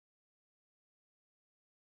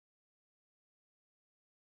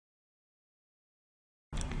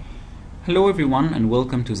Hello everyone and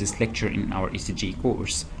welcome to this lecture in our ECG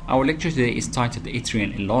course. Our lecture today is titled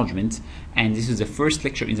Atrial Enlargement, and this is the first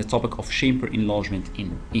lecture in the topic of chamber enlargement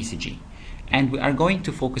in ECG. And we are going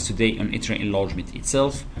to focus today on atrial enlargement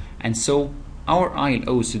itself, and so our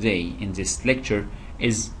ILO today in this lecture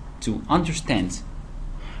is to understand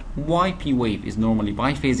why P wave is normally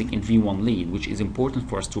biphasic in V1 lead, which is important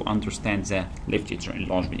for us to understand the left atrial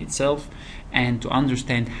enlargement itself, and to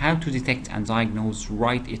understand how to detect and diagnose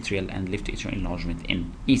right atrial and left atrial enlargement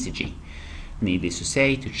in ECG. Needless to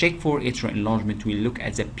say, to check for atrial enlargement, we look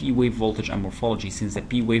at the P wave voltage and morphology, since the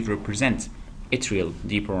P wave represents atrial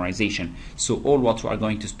depolarization. So all what we are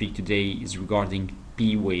going to speak today is regarding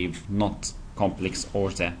P wave, not complex or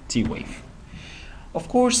the T wave. Of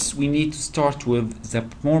course, we need to start with the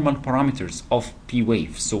normal parameters of P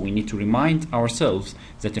wave. So we need to remind ourselves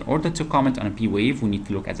that in order to comment on a P wave, we need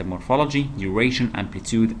to look at the morphology, duration,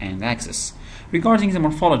 amplitude, and axis. Regarding the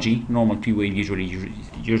morphology, normal P wave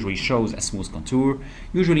usually shows a smooth contour,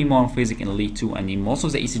 usually monophasic in lead 2 and in most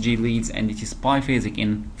of the ECG leads, and it is biphasic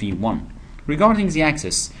in V1. Regarding the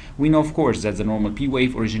axis, we know of course that the normal P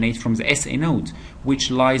wave originates from the SA node, which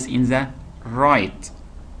lies in the right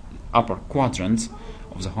upper quadrant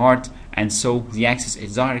of the heart, and so the axis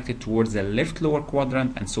is directed towards the left lower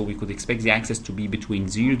quadrant, and so we could expect the axis to be between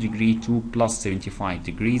 0 degree to plus 75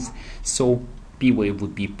 degrees. So P wave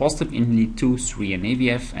would be positive in lead 2, 3 and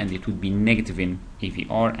AVF, and it would be negative in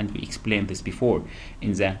AVR, and we explained this before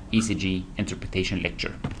in the ECG interpretation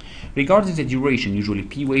lecture. Regarding the duration, usually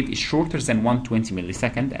P wave is shorter than 120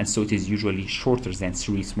 millisecond, and so it is usually shorter than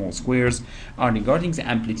 3 small squares. Regarding the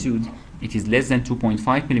amplitude, it is less than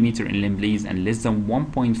 2.5 millimeter in limb leads and less than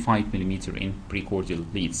 1.5 millimeter in precordial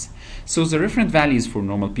leads. So the reference values for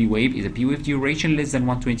normal P wave is a P wave duration less than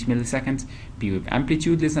 120 milliseconds, P wave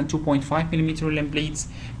amplitude less than 2.5 millimeter in limb leads,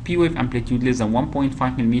 P wave amplitude less than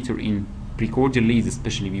 1.5 millimeter in precordial leads,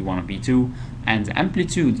 especially V1 and V2, and the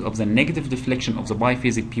amplitude of the negative deflection of the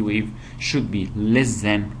biphasic P wave should be less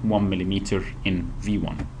than 1 millimeter in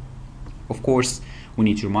V1. Of course, we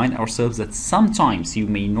need to remind ourselves that sometimes you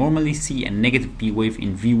may normally see a negative P wave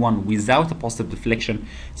in V1 without a positive deflection.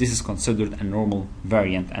 This is considered a normal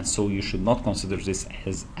variant, and so you should not consider this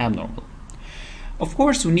as abnormal. Of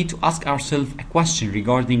course, we need to ask ourselves a question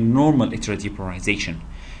regarding normal atrial depolarization.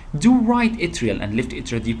 Do right atrial and left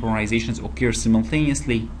atrial depolarizations occur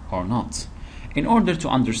simultaneously or not? In order to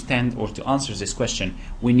understand or to answer this question,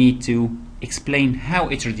 we need to explain how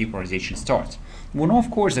atrial depolarization starts. We know,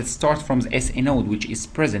 of course, that it starts from the SA node, which is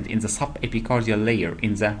present in the subepicardial layer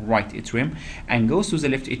in the right atrium, and goes to the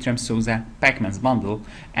left atrium through the Pacman's bundle,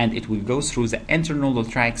 and it will go through the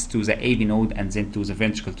internodal tracts to the AV node and then to the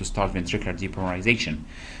ventricle to start ventricular depolarization.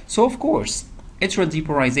 So, of course, atrial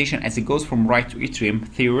depolarization, as it goes from right to atrium,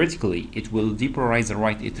 theoretically, it will depolarize the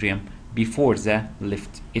right atrium before the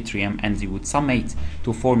left atrium, and they would summate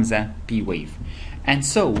to form the P wave. And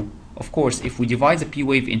so, of course, if we divide the P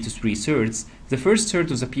wave into 3 thirds, the first third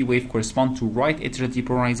of the P wave corresponds to right atrial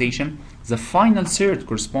depolarization, the final third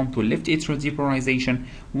corresponds to left atrial depolarization,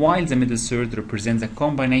 while the middle third represents a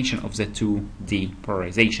combination of the two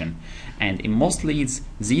depolarization. And in most leads,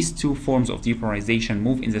 these two forms of depolarization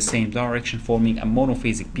move in the same direction, forming a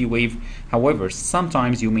monophasic P wave. However,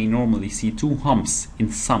 sometimes you may normally see 2 humps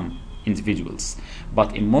in some individuals,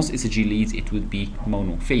 but in most ECG leads it would be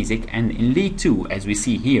monophasic. And in lead 2, as we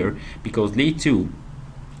see here, because lead 2,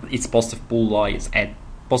 its positive pole lies at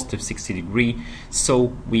positive 60 degree,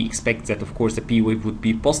 so we expect that of course the P wave would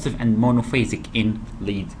be positive and monophasic in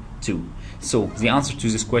lead 2. So the answer to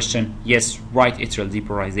this question, yes, right atrial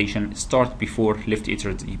depolarization starts before left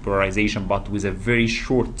atrial depolarization, but with a very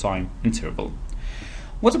short time interval.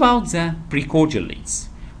 What about the precordial leads?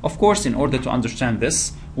 Of course, in order to understand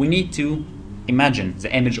this, we need to imagine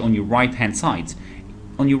the image on your right hand side.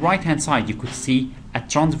 On your right hand side, you could see a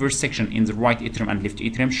transverse section in the right atrium and left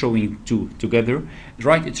atrium showing two together. The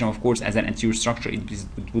right atrium, of course, as an anterior structure,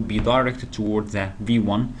 it would be directed towards the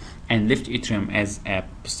V1, and left atrium as a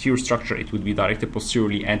posterior structure, it would be directed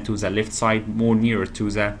posteriorly and to the left side, more nearer to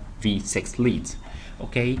the V6 lead.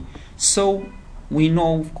 Okay, so we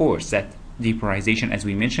know, of course, that depolarization, as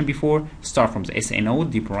we mentioned before, start from the SA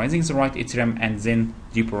node, depolarizing the right atrium, and then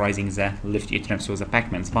depolarizing the left atrium, so the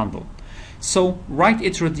Pacman's bundle. So right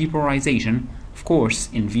atrial depolarization, of course,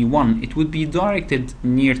 in V1, it would be directed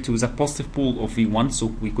near to the positive pole of V1, so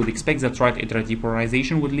we could expect that right atrial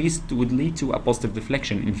depolarization would lead to a positive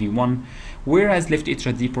deflection in V1, whereas left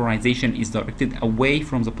atrial depolarization is directed away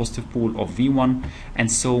from the positive pole of V1,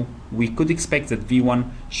 and so we could expect that V1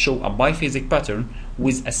 show a biphasic pattern,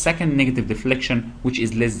 with a second negative deflection which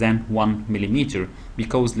is less than 1 millimeter,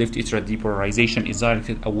 because left atrial depolarization is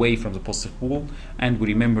directed away from the positive pole, and we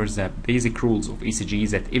remember the basic rules of ECG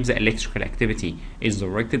is that if the electrical activity is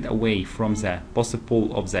directed away from the positive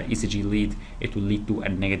pole of the ECG lead, it will lead to a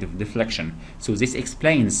negative deflection. So this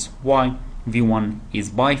explains why V1 is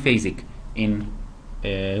biphasic in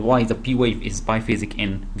why the P wave is biphasic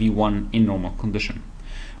in V1 in normal condition.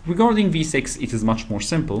 Regarding V6, it is much more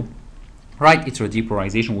simple. Right atrial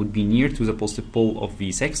depolarization would be near to the positive pole of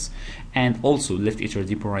V6, and also left atrial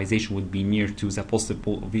depolarization would be near to the positive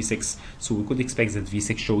pole of V6. So we could expect that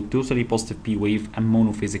V6 showed totally positive P wave and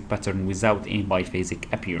monophasic pattern without any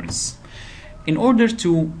biphasic appearance. In order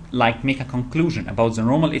to make a conclusion about the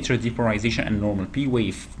normal atrial depolarization and normal P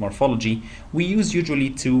wave morphology, we use usually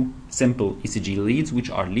two simple ECG leads, which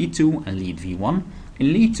are lead 2 and lead V1.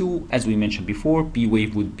 In lead 2, as we mentioned before, P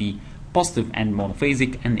wave would be positive and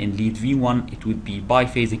monophasic, and in lead V1 it would be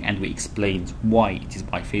biphasic, and we explained why it is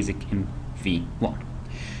biphasic in V1.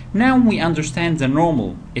 Now we understand the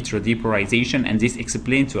normal atrial depolarization, and this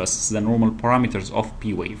explains to us the normal parameters of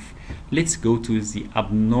P wave. Let's go to the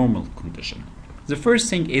abnormal condition. The first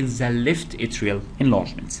thing is the left atrial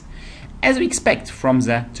enlargement. As we expect from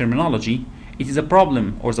the terminology, it is a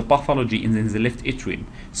problem or the pathology in the left atrium,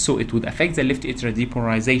 so it would affect the left atrial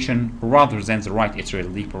depolarization rather than the right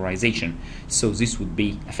atrial depolarization. So this would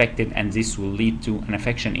be affected, and this will lead to an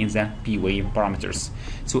affection in the P wave parameters.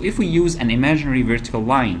 So if we use an imaginary vertical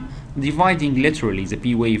line dividing literally the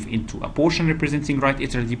P wave into a portion representing right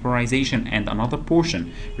atrial depolarization and another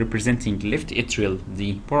portion representing left atrial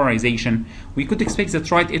depolarization, we could expect that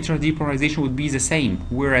right atrial depolarization would be the same,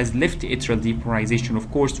 whereas left atrial depolarization of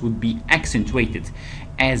course would be accentuated.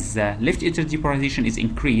 As the left atrial depolarization is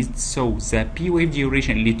increased, so the P wave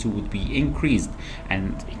duration in lead 2 would be increased,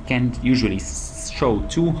 and it can usually show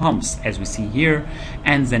two humps as we see here,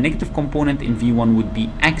 and the negative component in V1 would be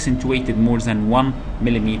accentuated more than 1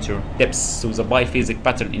 millimeter depth. So the biphasic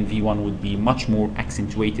pattern in V1 would be much more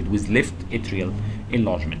accentuated with left atrial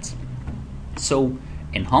enlargement. So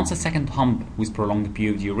enhance a second hump with prolonged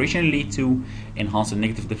P wave duration in lead 2, enhance a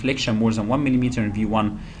negative deflection more than 1 millimeter in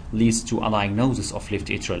V1 leads to a diagnosis of left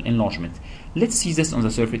atrial enlargement. Let's see this on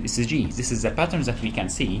the surface ECG. This is the pattern that we can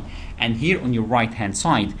see, and here on your right hand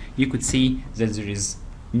side you could see that there is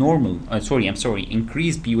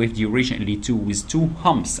increased P wave duration in lead 2 with two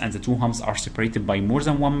humps, and the two humps are separated by more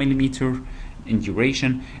than 1 millimeter in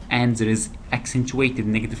duration, and there is accentuated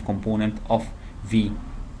negative component of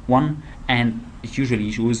V1, and it usually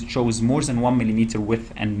shows more than 1 millimeter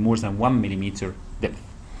width and more than 1 millimeter depth.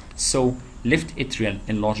 So left atrial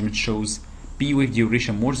enlargement shows P wave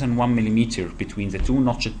duration more than 1 millimeter between the two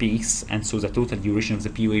notched peaks, and so the total duration of the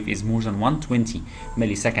P wave is more than 120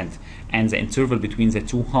 milliseconds, and the interval between the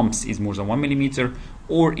two humps is more than 1 millimeter,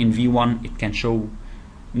 or in V1 it can show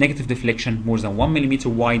negative deflection more than 1 millimeter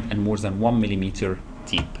wide and more than 1 millimeter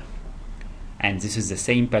deep. And this is the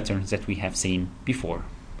same pattern that we have seen before.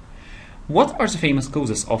 What are the famous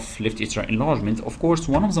causes of left atrial enlargement? Of course,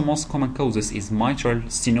 one of the most common causes is mitral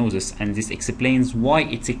stenosis, and this explains why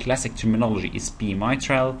its a classic terminology is P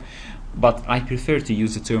mitral, but I prefer to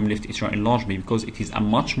use the term left atrial enlargement because it is a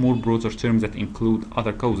much more broader term that include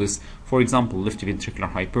other causes. For example, left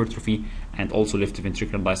ventricular hypertrophy and also left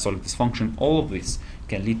ventricular diastolic dysfunction. All of this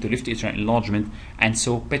can lead to left atrial enlargement, and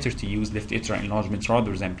so better to use left atrial enlargement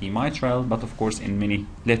rather than P mitral, but of course in many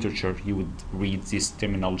literature you would read this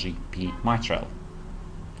terminology P mitral.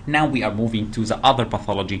 Now we are moving to the other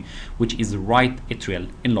pathology, which is right atrial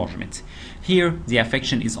enlargement. Here the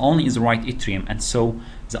affection is only in the right atrium, and so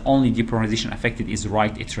the only depolarization affected is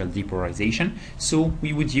right atrial depolarization. So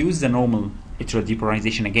we would use the normal atrial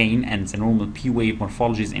depolarization again and the normal P wave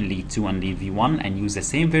morphologies in lead 2 and lead V1 and use the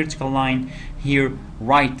same vertical line. Here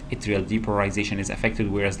right atrial depolarization is affected,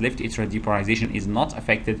 whereas left atrial depolarization is not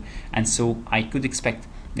affected, and so I could expect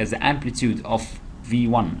that the amplitude of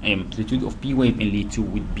V1, amplitude of P wave in lead 2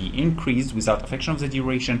 would be increased without affection of the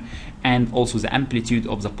duration, and also the amplitude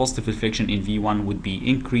of the positive reflection in V1 would be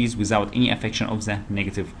increased without any affection of the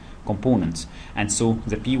negative components. And so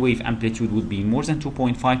the P wave amplitude would be more than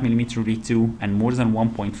 2.5 millimeter in lead 2 and more than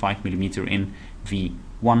 1.5 millimeter in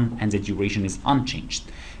V1, and the duration is unchanged.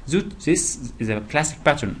 So this is a classic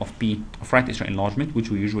pattern of right atrial enlargement, which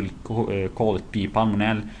we usually call it P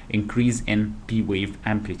pulmonale, increase in P wave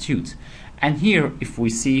amplitude. And here, if we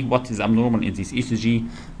see what is abnormal in this ECG,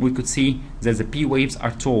 we could see that the P waves are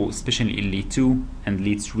tall, especially in lead 2 and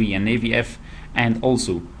lead 3 and AVF, and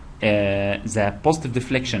also the positive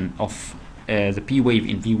deflection of the P wave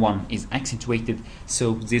in V1 is accentuated,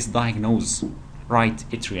 so this diagnoses right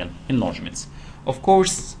atrial enlargements. Of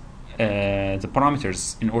course, the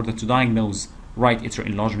parameters in order to diagnose right atrial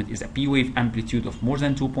enlargement is a P wave amplitude of more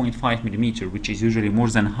than 2.5 millimeter, which is usually more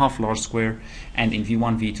than half large square, and in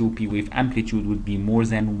V1, V2, P wave amplitude would be more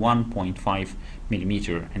than 1.5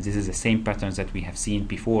 millimeter, and this is the same pattern that we have seen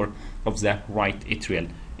before of the right atrial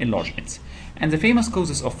enlargement. And the famous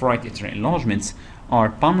causes of right atrial enlargements are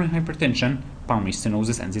pulmonary hypertension, pulmonary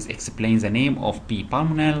stenosis, and this explains the name of P.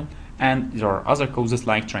 pulmonale. And there are other causes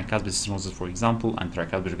like tricuspid stenosis, for example, and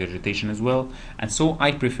tricuspid regurgitation as well. And so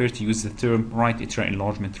I prefer to use the term right atrial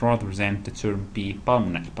enlargement rather than the term P.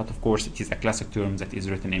 pulmonale. But of course, it is a classic term that is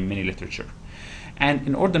written in many literature. And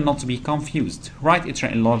in order not to be confused, right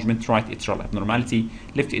atrial enlargement, right atrial abnormality,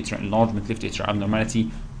 left atrial enlargement, left atrial abnormality,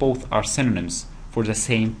 both are synonyms for the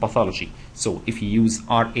same pathology. So if you use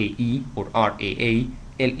RAE or RAA,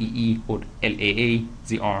 LEE or LAA,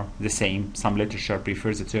 they are the same. Some literature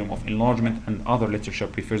prefers the term of enlargement and other literature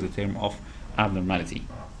prefers the term of abnormality.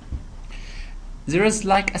 There is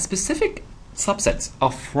like a specific subset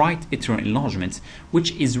of right atrial enlargement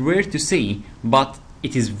which is rare to see, but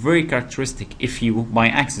it is very characteristic if you by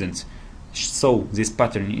accident saw this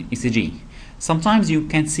pattern in ECG. Sometimes you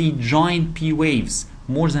can see giant P waves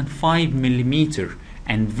more than 5 millimeter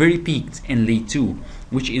and very peaked in LAE 2,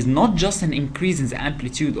 which is not just an increase in the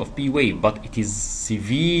amplitude of P wave, but it is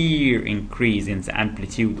severe increase in the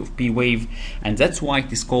amplitude of P wave, and that's why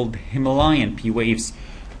it is called Himalayan P waves,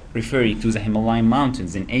 referring to the Himalayan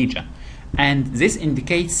mountains in Asia. And this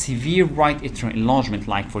indicates severe right atrial enlargement,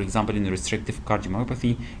 like for example in restrictive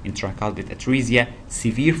cardiomyopathy, in tricuspid atresia,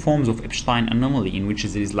 severe forms of Epstein anomaly in which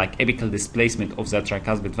there is like apical displacement of the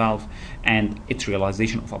tricuspid valve and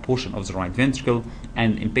atrialization of a portion of the right ventricle,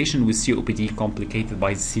 and in patients with COPD complicated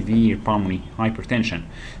by severe pulmonary hypertension.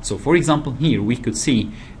 So for example here we could see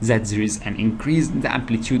that there is an increase in the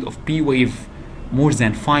amplitude of P wave more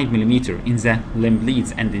than 5 millimeter in the limb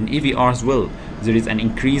leads, and in AVR as well there is an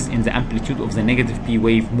increase in the amplitude of the negative P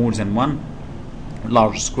wave more than 1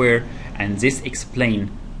 large square, and this explains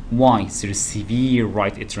why there is severe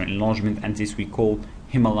right atrial enlargement, and this we call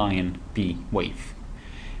Himalayan P wave.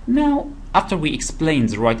 Now, after we explain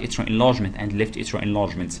the right atrial enlargement and left atrial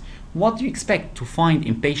enlargement, what do you expect to find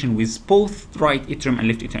in patients with both right atrium and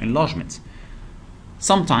left atrial enlargement?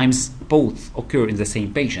 Sometimes both occur in the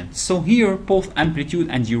same patient. So here both amplitude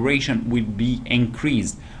and duration will be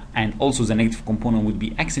increased, and also the negative component would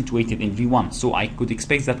be accentuated in V1. So I could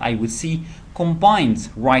expect that I would see combined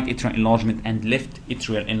right atrial enlargement and left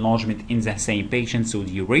atrial enlargement in the same patient. So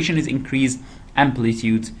duration is increased,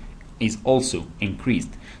 amplitude is also increased.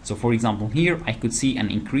 So for example here I could see an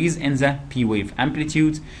increase in the P wave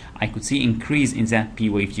amplitude, I could see increase in the P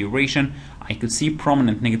wave duration, I could see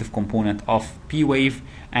prominent negative component of P wave,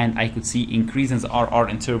 and I could see increase in the RR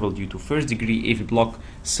interval due to first degree AV block.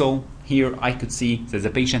 So here I could see that the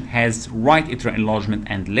patient has right atrial enlargement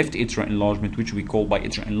and left atrial enlargement, which we call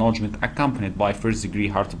biatrial enlargement accompanied by first degree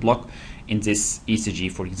heart block in this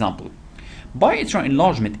ECG, for example. Biatrial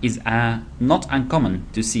enlargement is not uncommon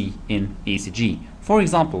to see in ECG. For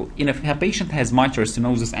example, if a patient has mitral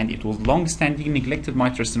stenosis and it was long-standing neglected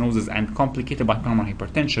mitral stenosis and complicated by pulmonary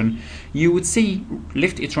hypertension, you would see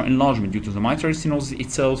left atrial enlargement due to the mitral stenosis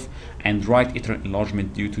itself and right atrial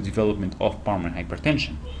enlargement due to development of pulmonary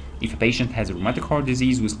hypertension. If a patient has a rheumatic heart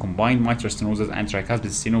disease with combined mitral stenosis and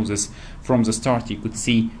tricuspid stenosis, from the start you could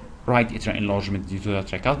see right atrial enlargement due to the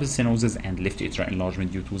tricuspid stenosis and left atrial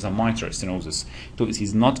enlargement due to the mitral stenosis. So it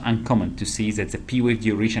is not uncommon to see that the P wave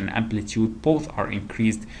duration and amplitude both are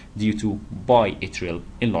increased due to biatrial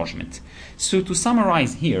enlargement. So to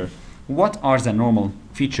summarize here, what are the normal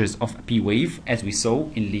features of a P wave? As we saw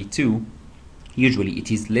in LAE 2, usually it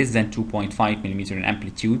is less than 2.5 millimeter in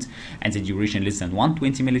amplitude and the duration less than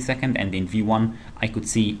 120 millisecond, and in V1 I could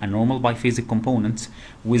see a normal biphasic component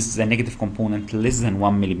with the negative component less than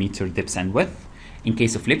 1 millimeter depth and width. In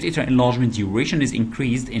case of left atrial enlargement, duration is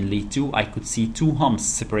increased. In LAE 2 I could see two humps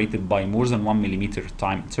separated by more than 1 millimeter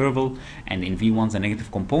time interval, and in V1 the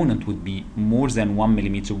negative component would be more than 1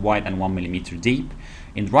 millimeter wide and 1 millimeter deep.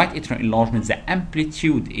 In right atrial enlargement, the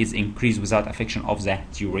amplitude is increased without affection of the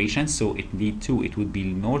duration. So in LAE 2 it would be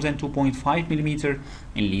more than 2.5 millimeter.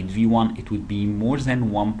 In LAE V1 it would be more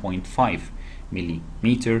than 1.5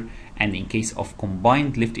 millimeter. And in case of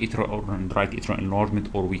combined left atrial and right atrial enlargement,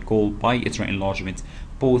 or we call biatrial enlargement,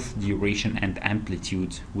 both duration and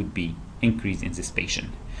amplitude would be increased in this patient.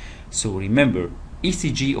 So remember,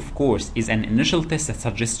 ECG of course is an initial test that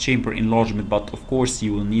suggests chamber enlargement, but of course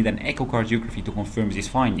you will need an echocardiography to confirm this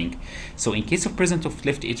finding. So in case of presence of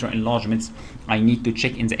left atrial enlargements, I need to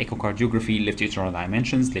check in the echocardiography left atrial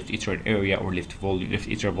dimensions, left atrial area, or left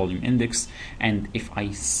atrial volume index, and if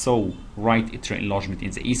I saw right atrial enlargement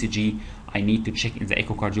in the ECG, I need to check in the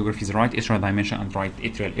echocardiography the right atrial dimension and right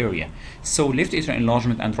atrial area. So left atrial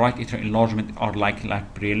enlargement and right atrial enlargement are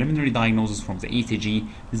like preliminary diagnoses from the ECG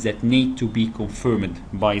that need to be confirmed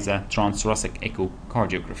by the transthoracic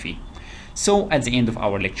echocardiography. So at the end of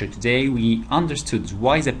our lecture today, we understood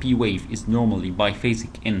why the P wave is normally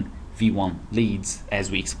biphasic in V1 leads, as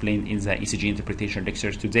we explained in the ECG interpretation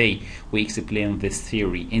lecture today. We explained this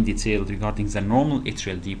theory in detail regarding the normal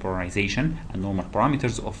atrial depolarization and normal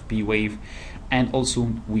parameters of P wave, and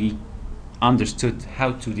also we understood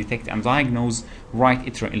how to detect and diagnose right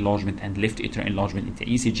atrial enlargement and left atrial enlargement in the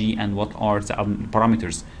ECG and what are the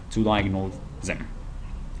parameters to diagnose them.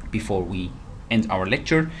 Before we end our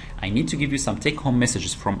lecture, I need to give you some take-home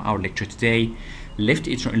messages from our lecture today. Left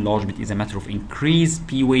atrial enlargement is a matter of increased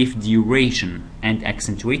P wave duration and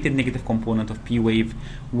accentuated negative component of P wave,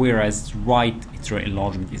 whereas right atrial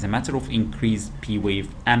enlargement is a matter of increased P wave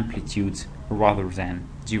amplitude rather than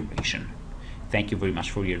duration. Thank you very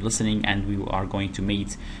much for your listening, and we are going to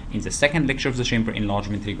meet in the second lecture of the chamber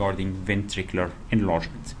enlargement regarding ventricular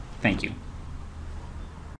enlargement. Thank you.